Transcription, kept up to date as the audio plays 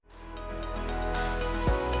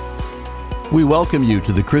We welcome you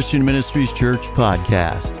to the Christian Ministries Church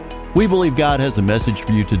podcast. We believe God has a message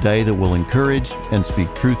for you today that will encourage and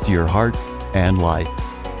speak truth to your heart and life.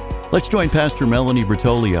 Let's join Pastor Melanie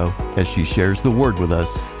Bertolio as she shares the word with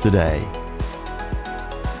us today.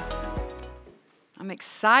 I'm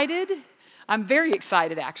excited. I'm very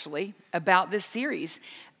excited, actually, about this series.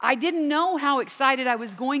 I didn't know how excited I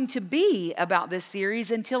was going to be about this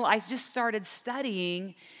series until I just started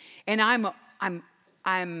studying, and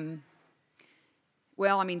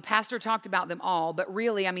Pastor talked about them all, but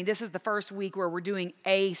really, this is the first week where we're doing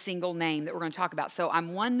a single name that we're going to talk about. So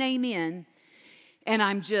I'm one name in, and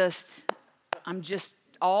I'm trying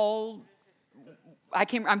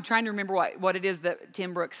to remember what it is that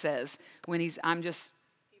Tim Brooks says when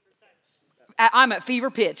I'm at fever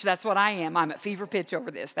pitch. That's what I am. I'm at fever pitch over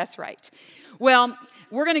this. That's right. Well,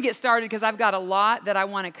 we're going to get started because I've got a lot that I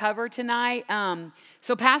want to cover tonight.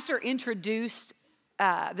 So Pastor introduced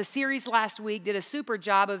the series last week, did a super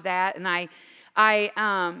job of that, and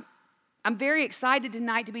I'm very excited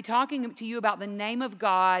tonight to be talking to you about the name of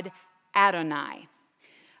God, Adonai.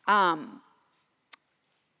 And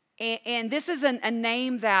this is a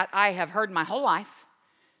name that I have heard my whole life.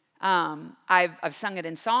 I've sung it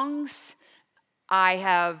in songs. I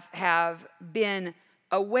have been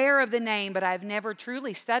aware of the name, but I've never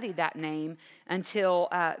truly studied that name until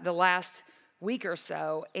the last week or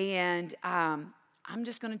so. And I'm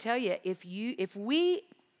just going to tell you, if we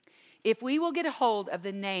will get a hold of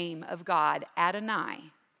the name of God,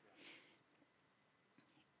 Adonai,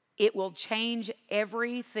 it will change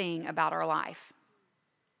everything about our life.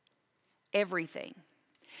 Everything.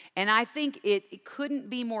 And I think it couldn't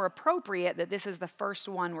be more appropriate that this is the first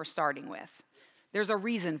one we're starting with. There's a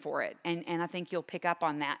reason for it, and I think you'll pick up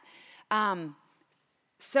on that.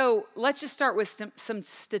 So let's just start with some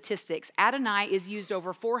statistics. Adonai is used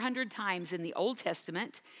over 400 times in the Old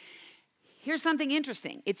Testament. Here's something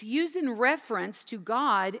interesting. It's used in reference to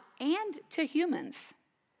God and to humans.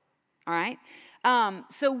 All right?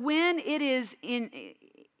 So when it is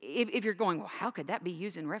if you're going, well, how could that be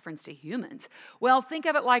used in reference to humans? Well, think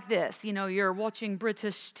of it like this. You know, you're watching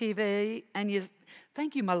British TV and you,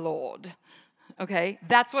 thank you, my Lord. Okay,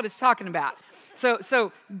 that's what it's talking about.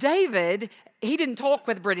 So David, he didn't talk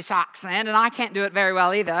with a British accent, and I can't do it very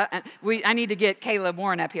well either. I need to get Caleb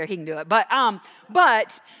Warren up here; he can do it. But I'm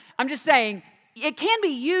just saying it can be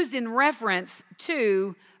used in reference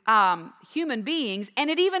to human beings, and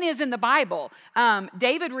it even is in the Bible.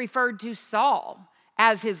 David referred to Saul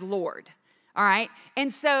as his Lord. All right,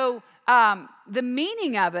 and so the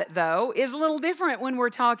meaning of it, though, is a little different when we're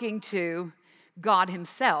talking to God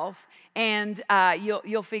himself, and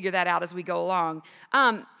you'll figure that out as we go along.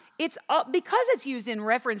 It's because it's used in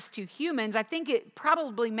reference to humans, I think it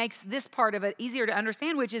probably makes this part of it easier to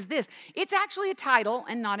understand, which is this. It's actually a title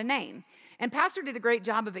and not a name. And Pastor did a great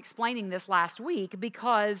job of explaining this last week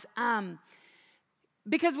because when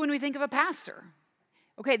we think of a pastor,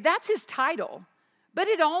 okay, that's his title, but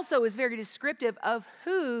it also is very descriptive of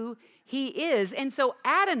who he is. And so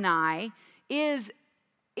Adonai is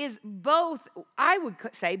both, I would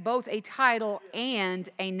say, both a title and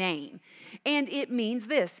a name. And it means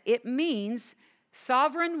this. It means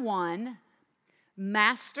sovereign one,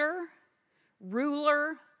 master,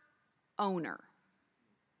 ruler, owner.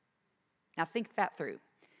 Now think that through.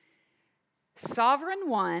 Sovereign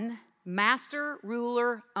one, master,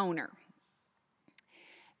 ruler, owner.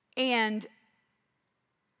 And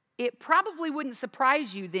it probably wouldn't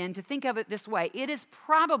surprise you then to think of it this way. It is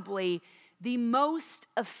probably the most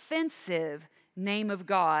offensive name of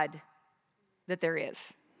God that there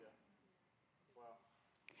is.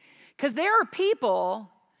 Because there are people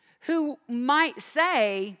who might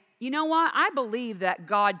say, you know what, I believe that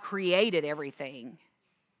God created everything,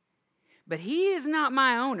 but he is not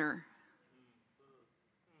my owner.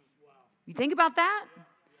 You think about that?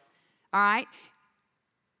 All right.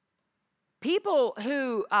 People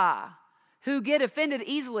who get offended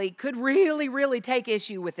easily could really, really take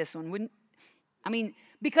issue with this one,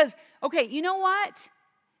 because, okay, you know what?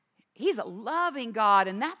 He's a loving God,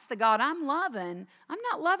 and that's the God I'm loving. I'm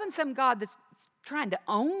not loving some God that's trying to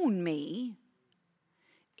own me.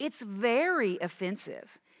 It's very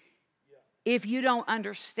offensive if you don't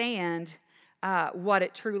understand what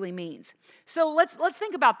it truly means. So let's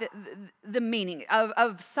think about the meaning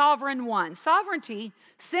of sovereign one. Sovereignty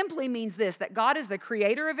simply means this, that God is the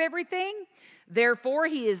creator of everything. Therefore,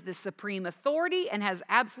 he is the supreme authority and has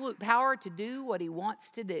absolute power to do what he wants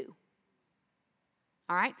to do.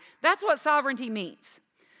 All right? That's what sovereignty means.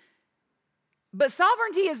 But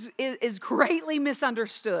sovereignty is greatly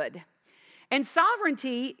misunderstood. And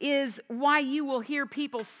sovereignty is why you will hear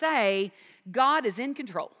people say, God is in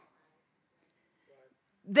control.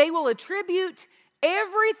 They will attribute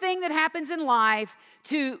everything that happens in life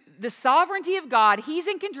to the sovereignty of God. He's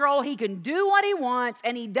in control. He can do what he wants,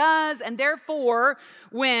 and he does. And therefore,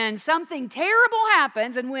 when something terrible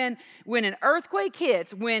happens, and when an earthquake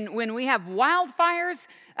hits, when we have wildfires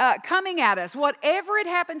coming at us, whatever it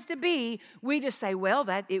happens to be, we just say, well,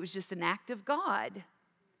 that it was just an act of God.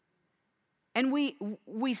 And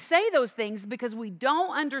we say those things because we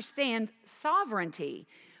don't understand sovereignty.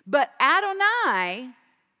 But Adonai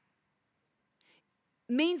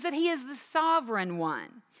means that he is the sovereign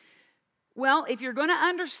one. Well, if you're going to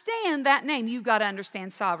understand that name, you've got to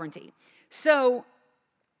understand sovereignty. So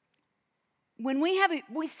when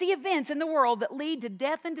we see events in the world that lead to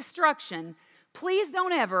death and destruction, please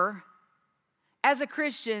don't ever, as a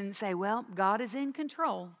Christian, say, well, God is in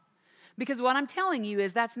control. Because what I'm telling you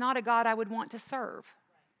is that's not a God I would want to serve.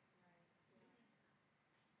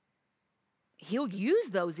 He'll use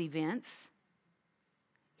those events.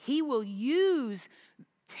 He will use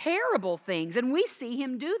terrible things, and we see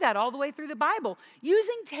him do that all the way through the Bible,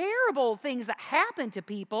 using terrible things that happen to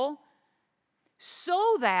people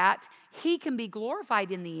so that he can be glorified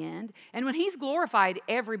in the end. And when he's glorified,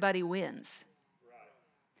 everybody wins.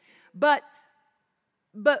 But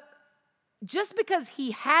just because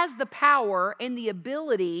he has the power and the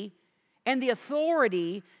ability and the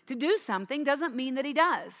authority to do something doesn't mean that he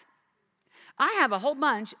does. I have a whole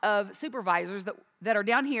bunch of supervisors that are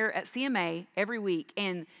down here at CMA every week,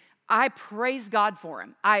 and I praise God for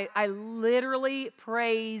them. I literally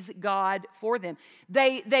praise God for them.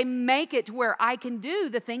 They make it to where I can do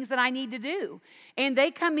the things that I need to do. And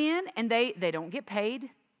they come in, and they don't get paid.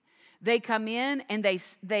 They come in, and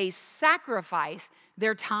they sacrifice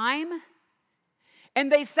their time,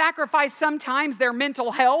 and they sacrifice sometimes their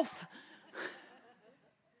mental health.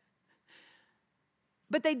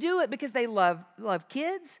 But they do it because they love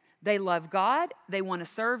kids, they love God, they want to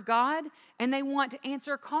serve God, and they want to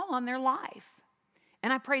answer a call on their life.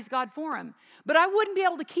 And I praise God for them. But I wouldn't be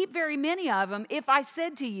able to keep very many of them if I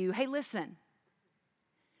said to you, hey, listen,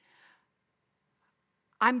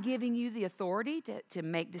 I'm giving you the authority to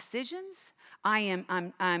make decisions. I'm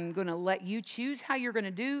going to let you choose how you're going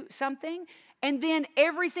to do something. And then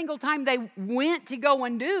every single time they went to go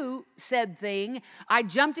and do said thing, I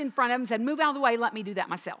jumped in front of them and said, move out of the way, let me do that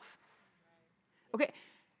myself. Okay,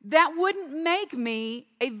 that wouldn't make me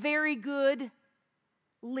a very good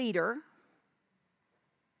leader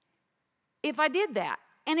if I did that.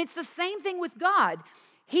 And it's the same thing with God.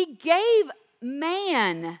 He gave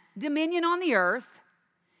man dominion on the earth,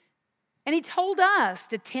 and he told us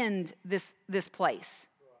to tend this place,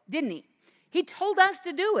 didn't he? He told us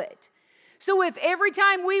to do it. So if every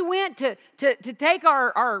time we went to take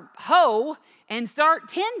our hoe and start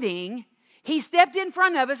tending, he stepped in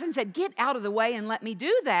front of us and said, get out of the way and let me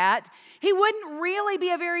do that, he wouldn't really be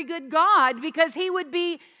a very good God, because he would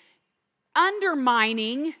be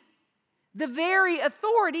undermining the very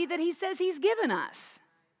authority that he says he's given us.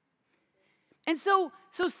 And so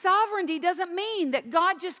sovereignty doesn't mean that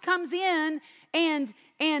God just comes in and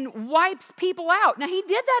wipes people out. Now, he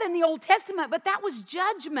did that in the Old Testament, but that was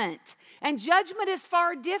judgment. And judgment is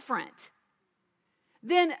far different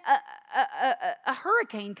than a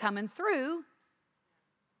hurricane coming through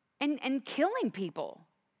and killing people.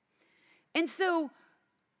 And so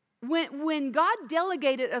when God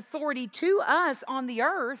delegated authority to us on the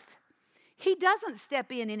earth, he doesn't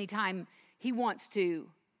step in anytime he wants to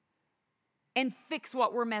and fix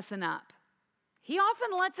what we're messing up. He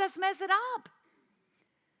often lets us mess it up.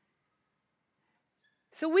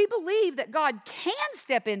 So we believe that God can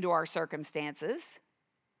step into our circumstances,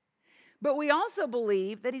 but we also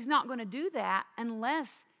believe that he's not going to do that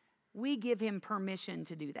unless we give him permission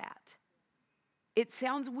to do that. It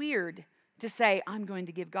sounds weird to say, I'm going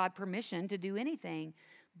to give God permission to do anything,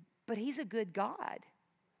 but he's a good God.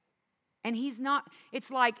 And he's not,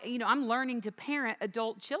 it's like, I'm learning to parent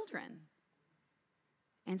adult children.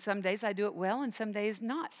 And some days I do it well, and some days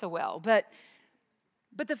not so well. But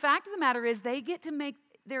the fact of the matter is they get to make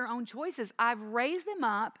their own choices. I've raised them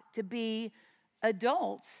up to be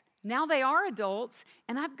adults. Now they are adults,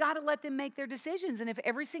 and I've got to let them make their decisions. And if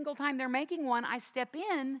every single time they're making one, I step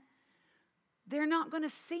in, they're not going to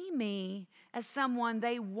see me as someone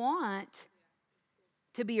they want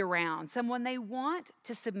to be around, someone they want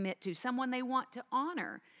to submit to, someone they want to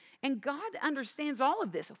honor. And God understands all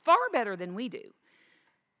of this far better than we do.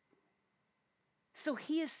 So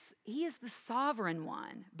he is the sovereign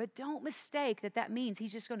one, but don't mistake that means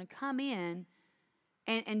he's just going to come in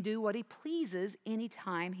and do what he pleases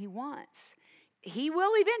anytime he wants. He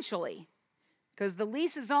will eventually, because the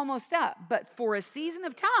lease is almost up, but for a season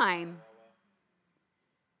of time,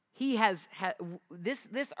 He has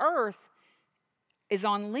this earth is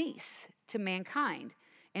on lease to mankind.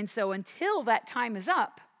 And so until that time is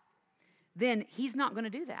up, then he's not going to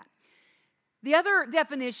do that. The other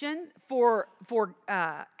definition for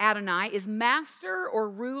Adonai is master or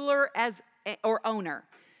ruler or owner.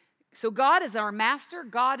 So God is our master,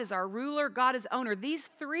 God is our ruler, God is owner. These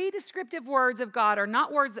three descriptive words of God are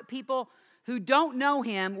not words that people who don't know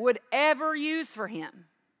him would ever use for him.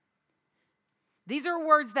 These are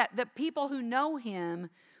words that the people who know him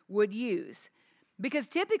would use. Because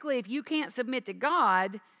typically, if you can't submit to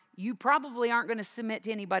God, you probably aren't going to submit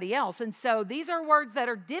to anybody else. And so these are words that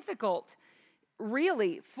are difficult,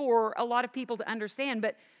 really, for a lot of people to understand.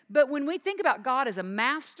 But when we think about God as a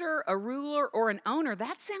master, a ruler, or an owner,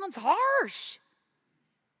 that sounds harsh,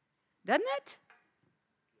 doesn't it?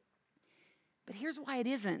 But here's why it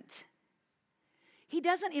isn't. He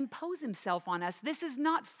doesn't impose himself on us. This is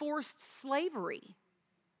not forced slavery,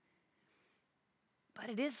 but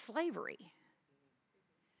it is slavery.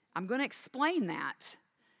 I'm going to explain that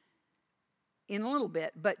in a little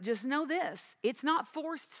bit, but just know this. It's not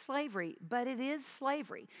forced slavery, but it is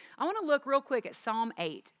slavery. I want to look real quick at Psalm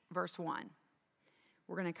 8, verse 1.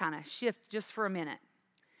 We're going to kind of shift just for a minute.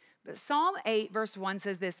 But Psalm 8, verse 1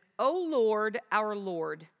 says this, O Lord, our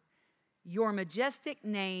Lord, your majestic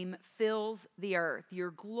name fills the earth.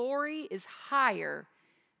 Your glory is higher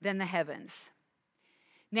than the heavens.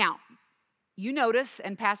 Now, you notice,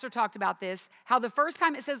 and Pastor talked about this, how the first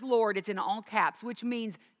time it says Lord, it's in all caps, which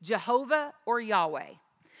means Jehovah or Yahweh.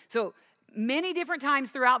 So many different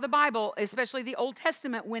times throughout the Bible, especially the Old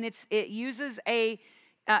Testament, when it uses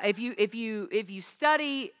if you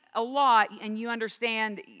study a lot and you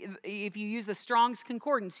understand, if you use the Strong's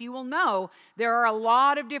Concordance, you will know there are a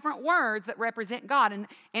lot of different words that represent God.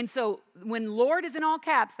 And so when Lord is in all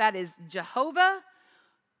caps, that is Jehovah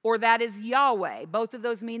or that is Yahweh. Both of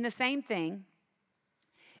those mean the same thing.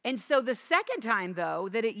 And so the second time, though,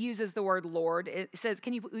 that it uses the word Lord, it says,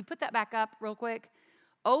 we put that back up real quick?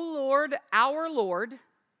 O Lord, our Lord,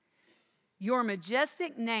 your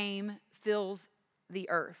majestic name fills the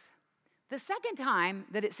earth. The second time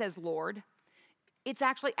that it says Lord, it's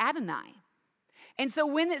actually Adonai. And so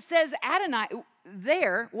when it says Adonai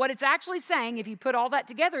there, what it's actually saying, if you put all that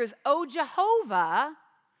together, is, O Jehovah,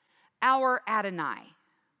 our Adonai.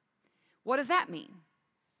 What does that mean?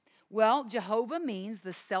 Well, Jehovah means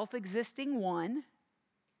the self-existing one.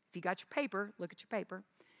 If you got your paper, look at your paper.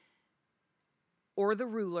 Or the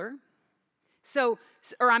ruler.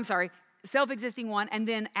 Self-existing one, and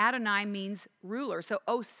then Adonai means ruler. So,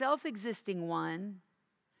 oh, self-existing one,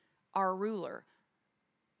 our ruler.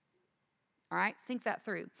 All right, think that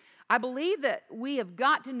through. I believe that we have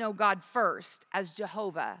got to know God first as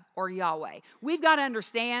Jehovah or Yahweh. We've got to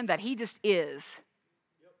understand that he just is.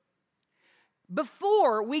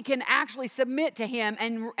 Before we can actually submit to him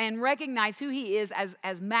and recognize who he is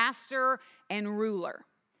as master and ruler.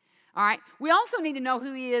 All right. We also need to know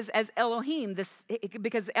who he is as Elohim,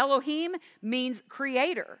 because Elohim means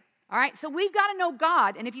creator. All right. So we've got to know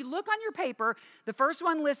God. And if you look on your paper, the first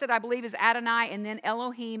one listed, I believe, is Adonai, and then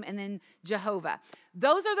Elohim, and then Jehovah.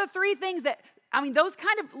 Those are the three things those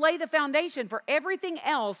kind of lay the foundation for everything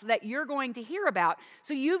else that you're going to hear about.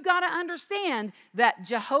 So you've got to understand that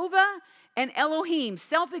Jehovah and Elohim,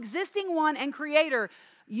 self-existing one and creator,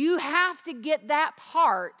 you have to get that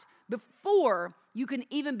part before you can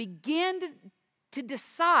even begin to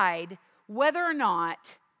decide whether or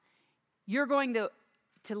not you're going to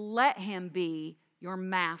let him be your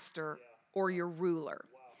master or your ruler.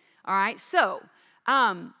 All right, so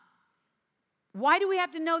why do we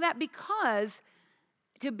have to know that? Because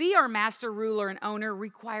to be our master, ruler, and owner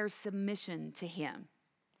requires submission to him.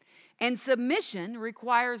 And submission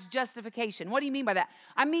requires justification. What do you mean by that?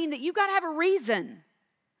 I mean that you've got to have a reason.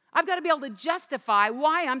 I've got to be able to justify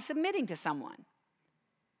why I'm submitting to someone.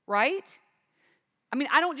 Right? I mean,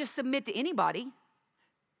 I don't just submit to anybody.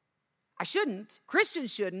 I shouldn't.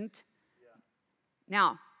 Christians shouldn't. Yeah.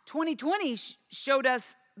 Now, 2020 showed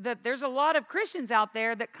us that there's a lot of Christians out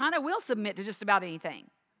there that kind of will submit to just about anything.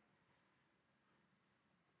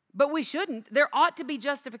 But we shouldn't. There ought to be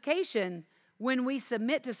justification when we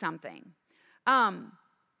submit to something.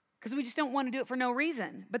 Because we just don't want to do it for no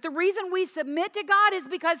reason. But the reason we submit to God is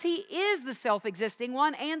because he is the self-existing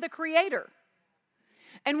one and the creator.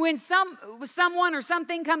 And when someone or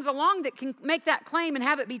something comes along that can make that claim and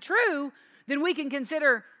have it be true, then we can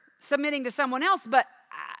consider submitting to someone else. But,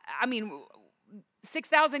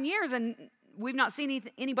 6,000 years and we've not seen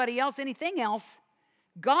anybody else, anything else.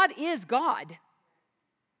 God is God.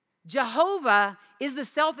 Jehovah is the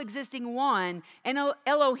self-existing one, and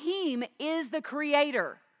Elohim is the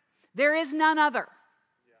creator. There is none other.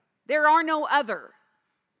 There are no other.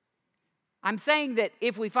 I'm saying that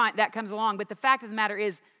if we find that comes along, but the fact of the matter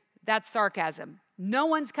is that's sarcasm. No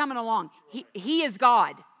one's coming along. He is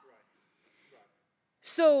God.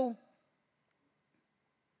 So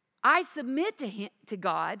I submit to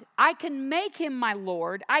God. I can make him my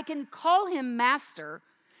Lord. I can call him master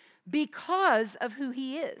because of who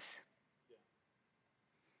he is.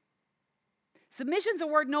 Submission's a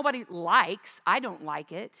word nobody likes. I don't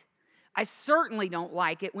like it. I certainly don't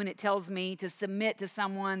like it when it tells me to submit to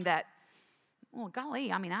someone that, well,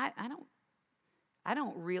 golly, I mean, I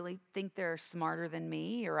don't really think they're smarter than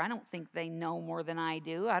me, or I don't think they know more than I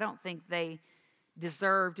do. I don't think they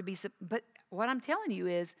deserve to be. But what I'm telling you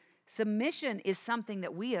is submission is something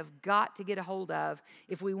that we have got to get a hold of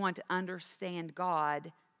if we want to understand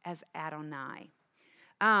God as Adonai.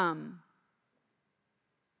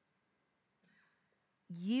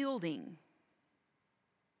 Yielding,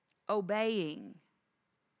 obeying,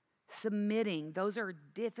 submitting, those are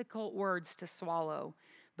difficult words to swallow.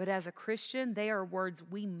 But as a Christian, they are words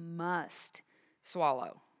we must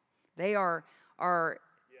swallow. They are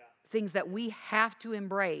things that we have to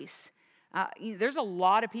embrace. There's a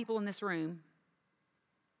lot of people in this room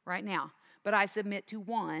right now, but I submit to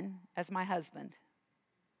one as my husband.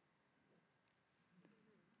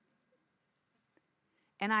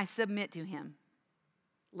 And I submit to him.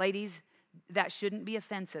 Ladies, that shouldn't be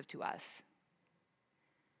offensive to us.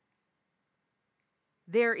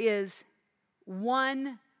 There is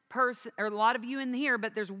one person, or a lot of you in here,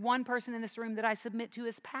 but there's one person in this room that I submit to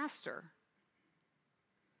as pastor.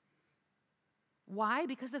 Why?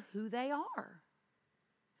 Because of who they are.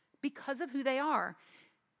 Because of who they are.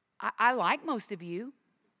 I like most of you.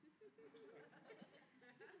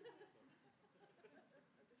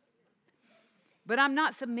 But I'm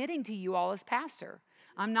not submitting to you all as pastor.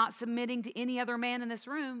 I'm not submitting to any other man in this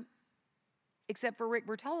room except for Rick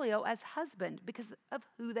Bertolio as husband because of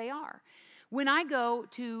who they are. When I go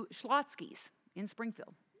to Schlotzsky's in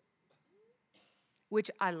Springfield,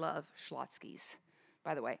 which I love Schlotzsky's,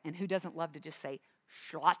 by the way, and who doesn't love to just say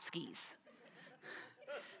Schlotzsky's?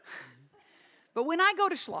 But when I go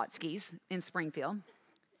to Schlotzsky's in Springfield,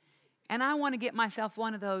 and I want to get myself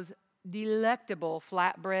one of those delectable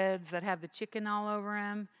flatbreads that have the chicken all over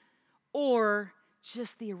them, or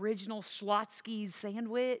just the original Schlotzsky's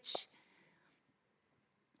sandwich,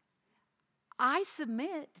 I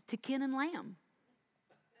submit to Ken and Lamb.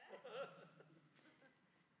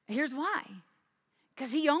 Here's why.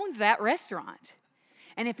 Because he owns that restaurant.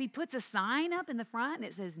 And if he puts a sign up in the front and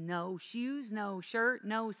it says no shoes, no shirt,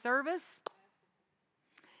 no service,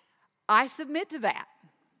 I submit to that.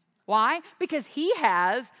 Why? Because he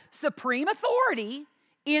has supreme authority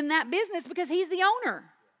in that business because he's the owner.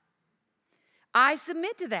 I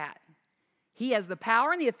submit to that. He has the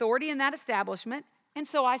power and the authority in that establishment, and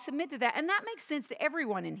so I submit to that. And that makes sense to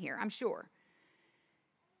everyone in here, I'm sure.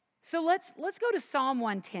 So let's go to Psalm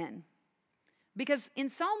 110. Because in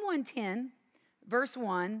Psalm 110, verse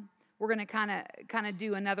 1, we're going to kind of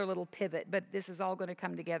do another little pivot, but this is all going to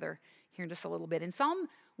come together here in just a little bit. In Psalm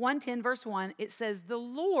 110, verse 1, it says, "The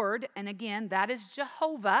Lord," and again, that is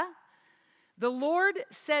Jehovah, "the Lord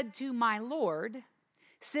said to my Lord,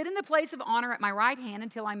 sit in the place of honor at my right hand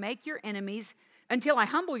until I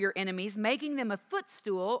humble your enemies, making them a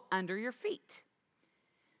footstool under your feet."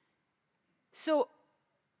 So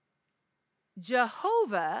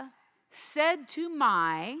Jehovah said to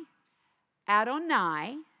my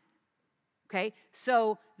Adonai, okay,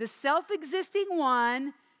 so the self-existing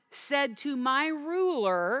one said to my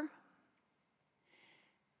ruler,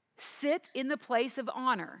 sit in the place of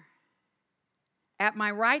honor at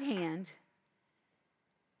my right hand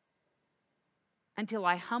until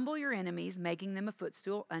I humble your enemies, making them a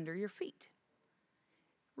footstool under your feet.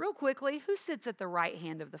 Real quickly, who sits at the right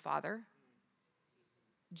hand of the Father?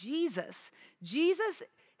 Jesus. Jesus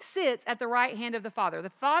sits at the right hand of the Father. The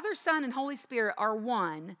Father, Son, and Holy Spirit are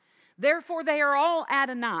one. Therefore, they are all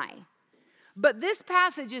Adonai. But this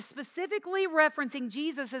passage is specifically referencing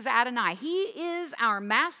Jesus as Adonai. He is our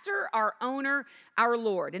master, our owner, our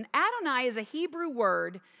Lord. And Adonai is a Hebrew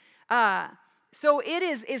word. So it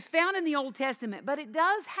is found in the Old Testament, but it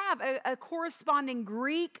does have a corresponding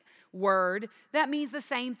Greek word that means the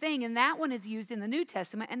same thing. And that one is used in the New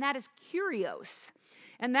Testament, and that is kurios.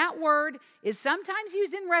 And that word is sometimes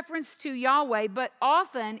used in reference to Yahweh, but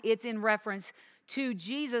often it's in reference to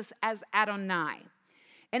Jesus as Adonai.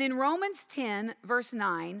 And in Romans 10, verse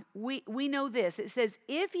 9, we know this. It says,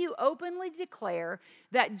 if you openly declare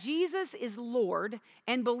that Jesus is Lord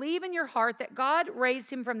and believe in your heart that God raised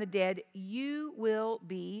him from the dead, you will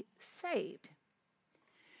be saved.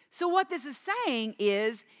 So what this is saying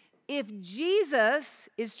is, if Jesus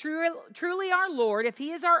is truly our Lord, if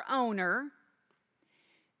he is our owner,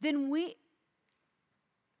 then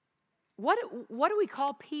what do we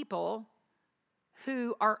call people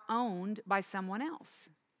who are owned by someone else?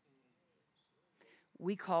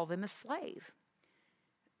 We call them a slave.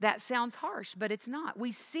 That sounds harsh, but it's not.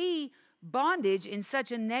 We see bondage in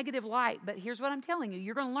such a negative light, but here's what I'm telling you.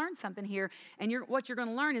 You're going to learn something here, and what you're going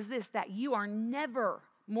to learn is this, that you are never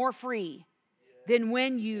more free than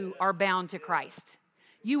when you are bound to Christ.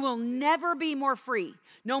 You will never be more free.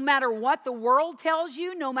 No matter what the world tells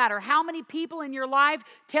you, no matter how many people in your life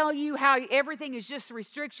tell you how everything is just a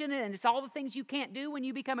restriction and it's all the things you can't do when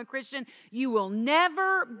you become a Christian, you will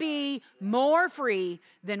never be more free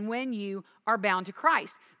than when you are bound to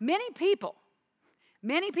Christ. Many people,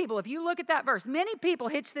 if you look at that verse, many people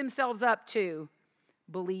hitch themselves up to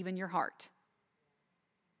believe in your heart.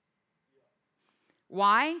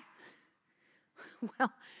 Why?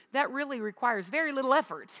 Well, that really requires very little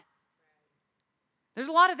effort. There's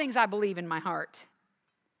a lot of things I believe in my heart.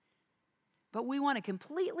 But we want to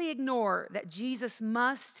completely ignore that Jesus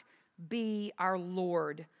must be our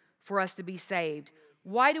Lord for us to be saved.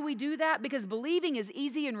 Why do we do that? Because believing is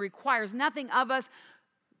easy and requires nothing of us.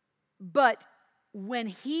 But when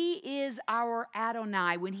he is our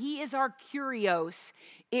Adonai, when he is our Kyrios,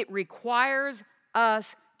 it requires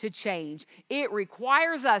us to change. It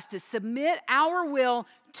requires us to submit our will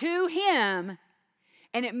to him,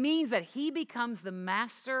 and it means that he becomes the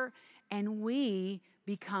master and we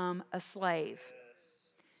become a slave.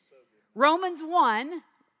 Romans 1,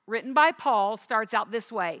 written by Paul, starts out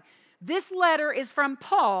this way. This letter is from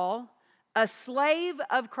Paul, a slave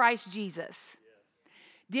of Christ Jesus.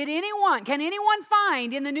 Can anyone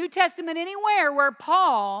find in the New Testament anywhere where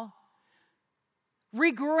Paul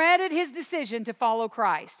regretted his decision to follow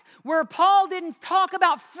Christ, where Paul didn't talk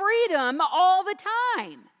about freedom all the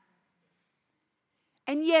time?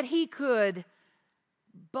 And yet he could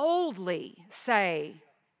boldly say,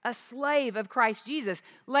 a slave of Christ Jesus.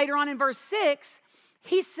 Later on in verse 6,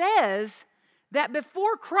 he says that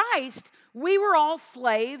before Christ, we were all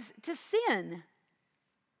slaves to sin.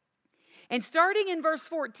 And starting in verse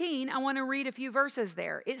 14, I want to read a few verses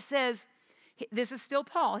there. It says, this is still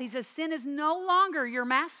Paul. He says, sin is no longer your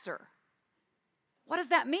master. What does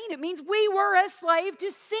that mean? It means we were a slave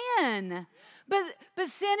to sin. But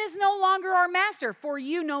sin is no longer our master, for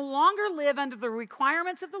you no longer live under the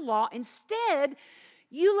requirements of the law. Instead,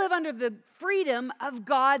 you live under the freedom of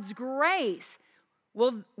God's grace.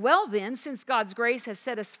 Well then, since God's grace has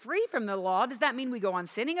set us free from the law, does that mean we go on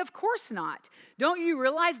sinning? Of course not. Don't you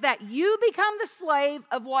realize that you become the slave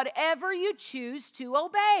of whatever you choose to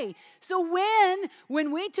obey? So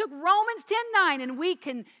when we took Romans 10:9 and we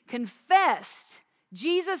confessed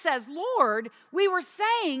Jesus as Lord, we were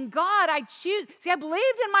saying, God, I choose. See, I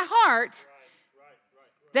believed in my heart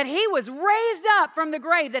that he was raised up from the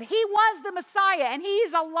grave, that he was the Messiah, and he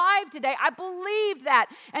is alive today. I believed that,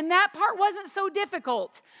 and that part wasn't so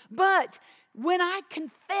difficult. But when I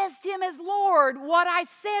confessed him as Lord, what I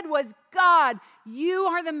said was, God, you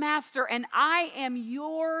are the master, and I am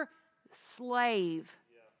your slave.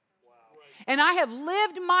 And I have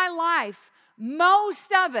lived my life,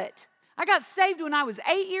 most of it. I got saved when I was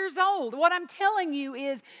 8 years old. What I'm telling you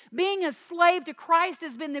is being a slave to Christ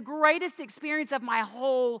has been the greatest experience of my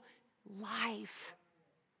whole life.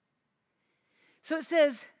 So it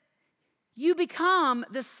says, you become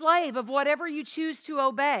the slave of whatever you choose to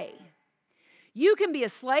obey. You can be a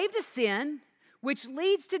slave to sin, which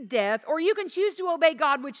leads to death, or you can choose to obey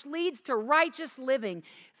God, which leads to righteous living.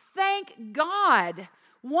 Thank God.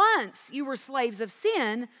 Once you were slaves of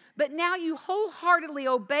sin, but now you wholeheartedly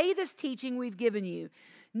obey this teaching we've given you.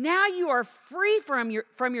 Now you are free from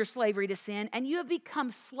your slavery to sin, and you have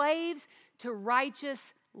become slaves to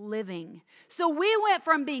righteous living. So we went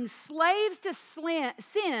from being slaves to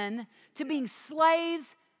sin to being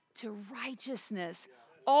slaves to righteousness.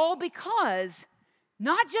 All because,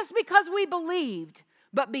 not just because we believed,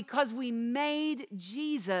 but because we made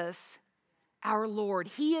Jesus our Lord.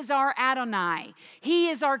 He is our Adonai. He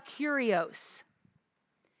is our Kyrios.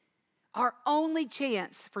 Our only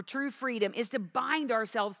chance for true freedom is to bind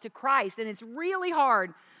ourselves to Christ. And it's really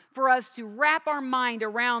hard for us to wrap our mind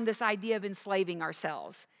around this idea of enslaving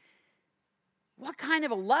ourselves. What kind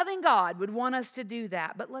of a loving God would want us to do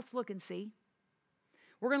that? But let's look and see.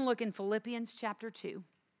 We're going to look in Philippians chapter 2.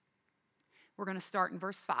 We're going to start in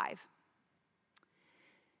verse 5.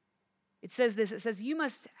 It says this, it says, you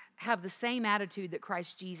must have the same attitude that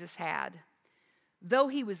Christ Jesus had. Though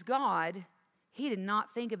he was God, he did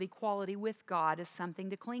not think of equality with God as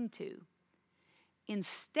something to cling to.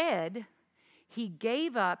 Instead, he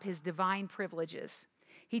gave up his divine privileges.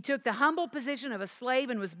 He took the humble position of a slave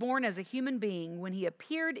and was born as a human being. When he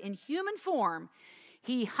appeared in human form,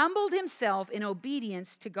 he humbled himself in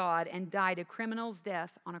obedience to God and died a criminal's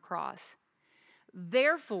death on a cross.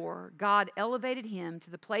 Therefore, God elevated him to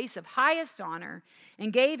the place of highest honor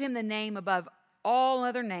and gave him the name above all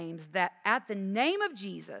other names, that at the name of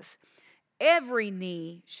Jesus, every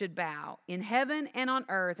knee should bow in heaven and on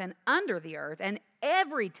earth and under the earth, and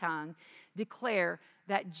every tongue declare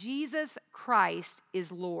that Jesus Christ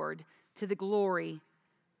is Lord, to the glory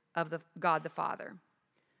of God the Father.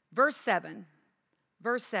 Verse 7.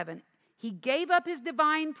 He gave up his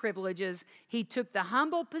divine privileges. He took the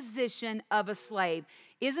humble position of a slave.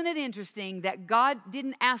 Isn't it interesting that God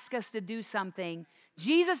didn't ask us to do something?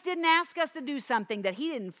 Jesus didn't ask us to do something that he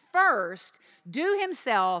didn't first do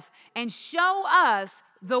himself and show us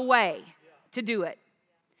the way to do it.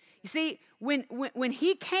 You see, when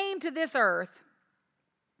he came to this earth,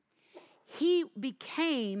 he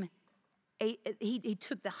became he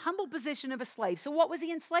took the humble position of a slave. So what was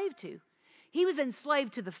he enslaved to? He was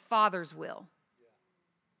enslaved to the Father's will.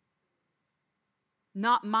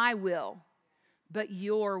 Not my will, but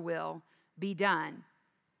your will be done.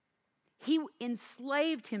 He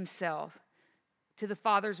enslaved himself to the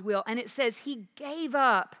Father's will. And it says he gave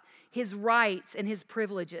up his rights and his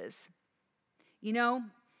privileges. You know,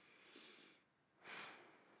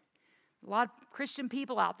 a lot of Christian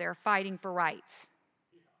people out there fighting for rights.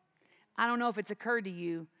 I don't know if it's occurred to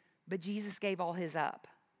you, but Jesus gave all his up.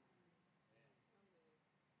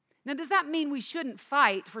 Now, does that mean we shouldn't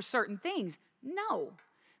fight for certain things? No,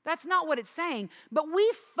 that's not what it's saying. But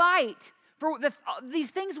we fight for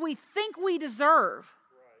these things we think we deserve.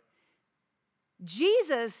 Right.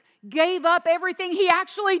 Jesus gave up everything he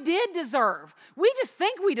actually did deserve. We just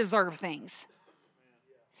think we deserve things.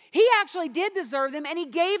 He actually did deserve them, and he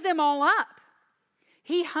gave them all up.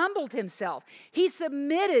 He humbled himself. He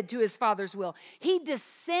submitted to his Father's will. He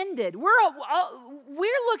descended. We're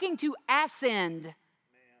looking to ascend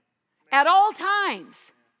at all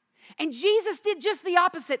times. And Jesus did just the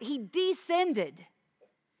opposite. He descended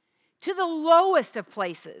to the lowest of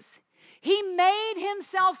places. He made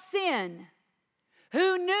himself sin,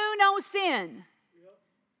 who knew no sin,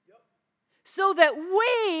 so that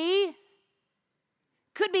we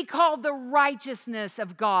could be called the righteousness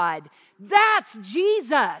of God. That's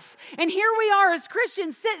Jesus. And here we are as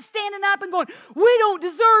Christians standing up and going, we don't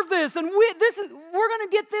deserve this, and we're going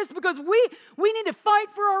to get this because we need to fight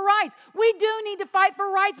for our rights. We do need to fight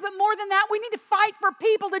for rights, but more than that, we need to fight for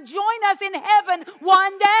people to join us in heaven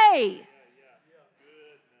one day.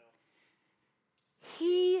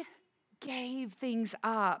 He gave things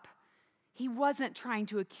up. He wasn't trying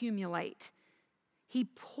to accumulate. He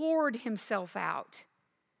poured himself out.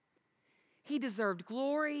 He deserved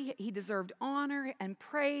glory, he deserved honor and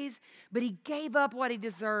praise, but he gave up what he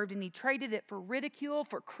deserved and he traded it for ridicule,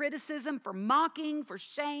 for criticism, for mocking, for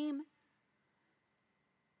shame.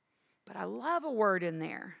 But I love a word in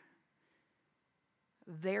there.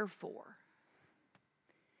 Therefore.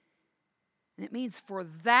 And it means for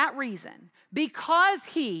that reason, because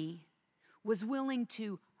he was willing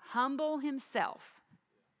to humble himself,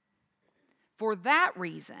 for that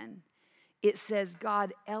reason, it says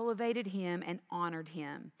God elevated him and honored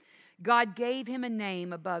him. God gave him a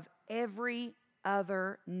name above every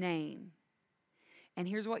other name. And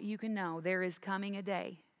here's what you can know. There is coming a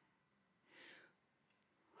day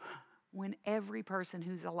when every person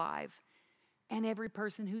who's alive and every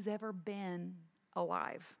person who's ever been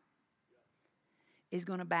alive is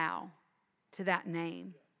going to bow to that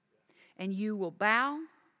name. And you will bow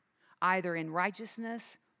either in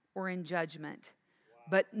righteousness or in judgment.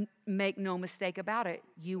 But make no mistake about it,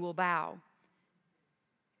 you will bow.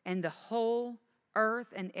 And the whole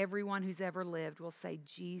earth and everyone who's ever lived will say,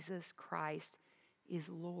 Jesus Christ is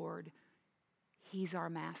Lord. He's our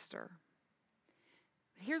master.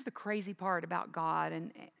 But here's the crazy part about God,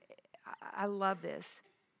 and I love this.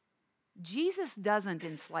 Jesus doesn't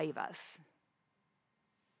enslave us.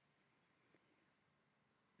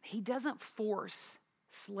 He doesn't force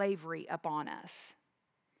slavery upon us.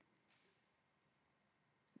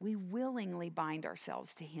 We willingly bind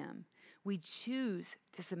ourselves to him. We choose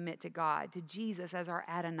to submit to God, to Jesus as our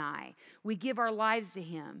Adonai. We give our lives to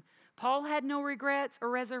him. Paul had no regrets or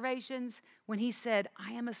reservations when he said,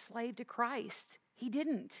 I am a slave to Christ. He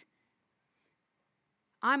didn't.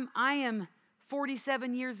 I am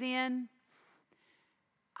 47 years in.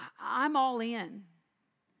 I'm all in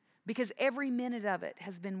because every minute of it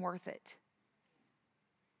has been worth it.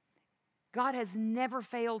 God has never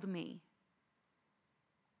failed me.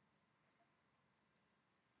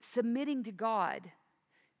 Submitting to God,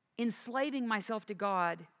 enslaving myself to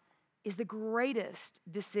God, is the greatest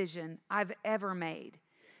decision I've ever made.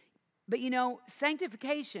 But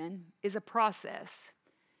sanctification is a process.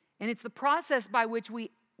 And it's the process by which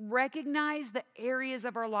we recognize the areas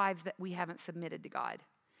of our lives that we haven't submitted to God.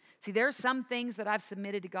 See, there are some things that I've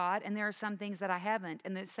submitted to God, and there are some things that I haven't.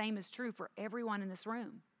 And the same is true for everyone in this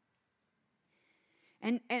room.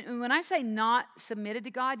 And when I say not submitted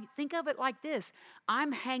to God, think of it like this.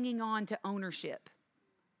 I'm hanging on to ownership.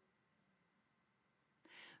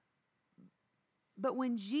 But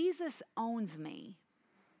when Jesus owns me,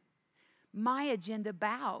 my agenda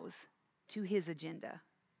bows to his agenda.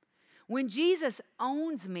 When Jesus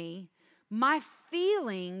owns me, my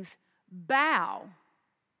feelings bow.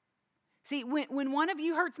 See, when one of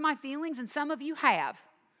you hurts my feelings, and some of you have,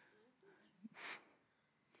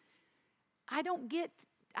 I don't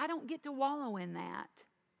get to wallow in that,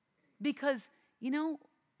 because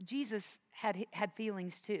Jesus had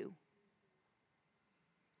feelings too.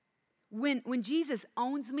 When Jesus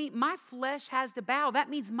owns me, my flesh has to bow. That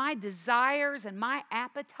means my desires and my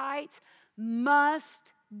appetites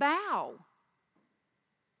must bow.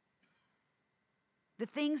 The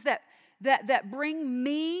things that bring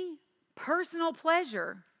me personal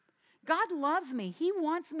pleasure. God loves me. He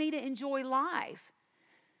wants me to enjoy life.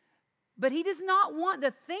 But he does not want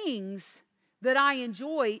the things that I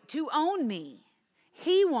enjoy to own me.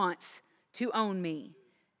 He wants to own me.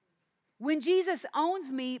 When Jesus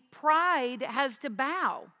owns me, pride has to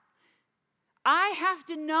bow. I have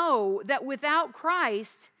to know that without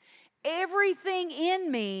Christ, everything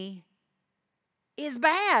in me is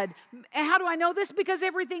bad. And how do I know this? Because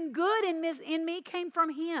everything good in me came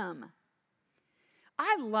from him.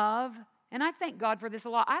 I love, and I thank God for this a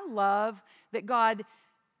lot, I love that God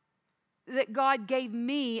gave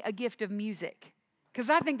me a gift of music, because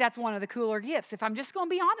I think that's one of the cooler gifts, if I'm just going to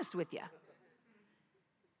be honest with you.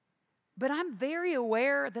 But I'm very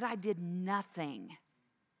aware that I did nothing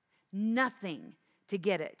to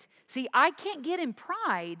get it. See, I can't get in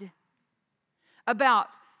pride about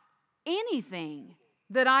anything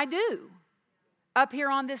that I do up here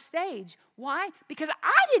on this stage. Why? Because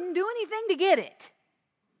I didn't do anything to get it.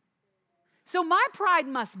 So my pride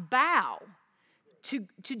must bow to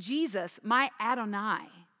Jesus, my Adonai.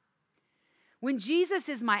 When Jesus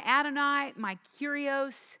is my Adonai, my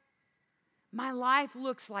Kyrios, my life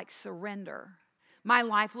looks like surrender. My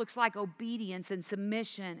life looks like obedience and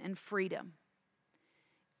submission and freedom.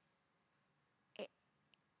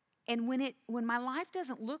 And when my life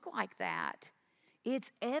doesn't look like that,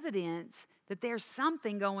 it's evidence that there's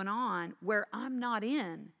something going on where I'm not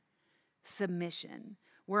in submission,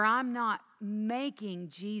 where I'm not making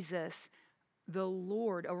Jesus the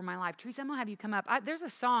Lord over my life. Teresa, I'm going to have you come up. There's a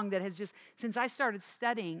song that has just, since I started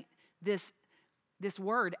studying this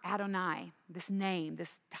word, Adonai, this name,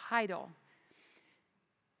 this title.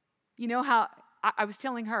 You know how I was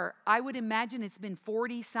telling her, I would imagine it's been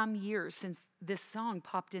 40 some years since this song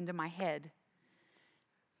popped into my head.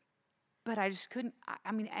 But I just couldn't,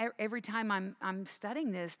 every time I'm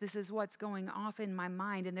studying this is what's going off in my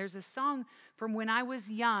mind. And there's a song from when I was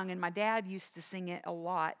young, and my dad used to sing it a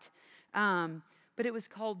lot. But it was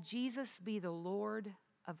called Jesus Be the Lord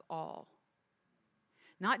of All.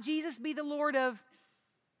 Not Jesus be the Lord of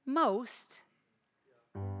most.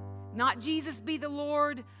 Not Jesus be the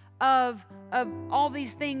Lord of all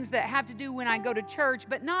these things that have to do when I go to church,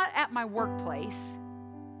 but not at my workplace.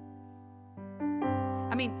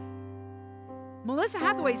 Melissa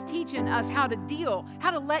Hathaway's teaching us how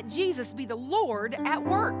to let Jesus be the Lord at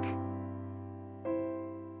work.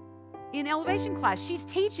 In elevation class, she's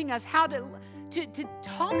teaching us how to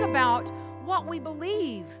talk about what we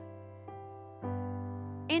believe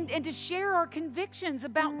and to share our convictions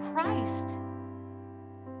about Christ.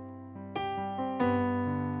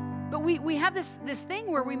 But we have this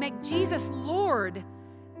thing where we make Jesus Lord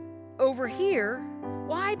over here.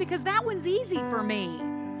 Why? Because that one's easy for me.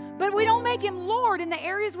 But we don't make him Lord in the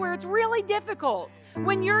areas where it's really difficult.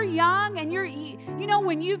 When you're young and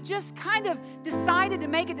when you've just kind of decided to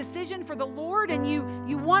make a decision for the Lord and you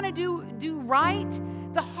want to do right,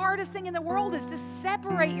 the hardest thing in the world is to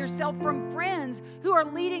separate yourself from friends who are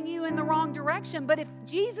leading you in the wrong direction. But if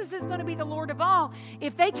Jesus is going to be the Lord of all,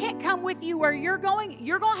 if they can't come with you where you're going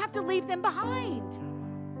to have to leave them behind.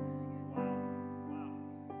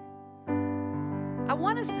 I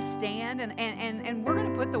want us to stand, and we're going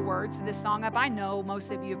to put the words to this song up. I know most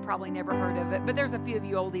of you have probably never heard of it, but there's a few of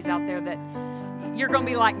you oldies out there that you're going to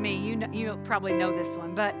be like me. You probably know this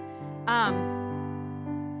one. But I'm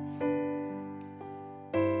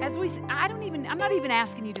not even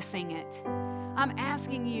asking you to sing it. I'm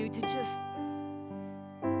asking you to just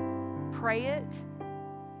pray it.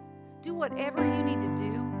 Do whatever you need to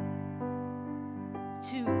do.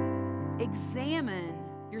 to examine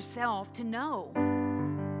yourself to know,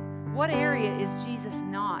 what area is Jesus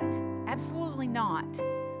not, absolutely not,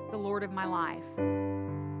 the Lord of my life?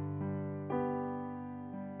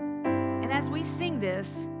 And as we sing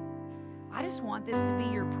this, I just want this to be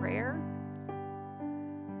your prayer.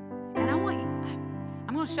 And I'm going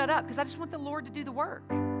to shut up because I just want the Lord to do the work.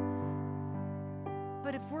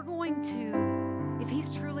 But if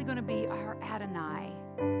He's truly going to be our Adonai,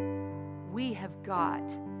 we have got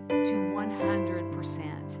to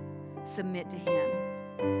 100% submit to Him.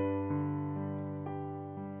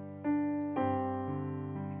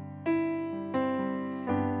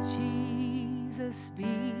 Jesus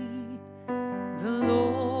be the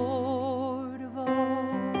Lord of all.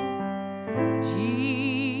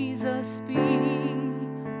 Jesus be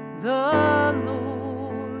the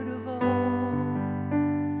Lord of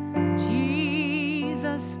all.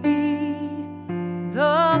 Jesus be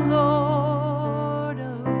the Lord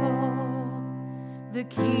of all. The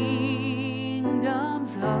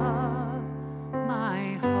kingdoms of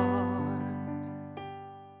my heart.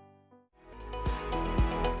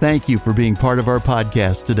 Thank you for being part of our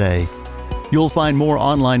podcast today. You'll find more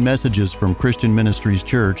online messages from Christian Ministries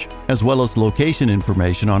Church, as well as location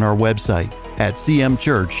information on our website at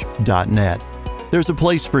cmchurch.net. There's a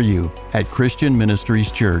place for you at Christian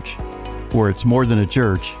Ministries Church, where it's more than a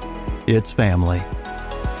church, it's family.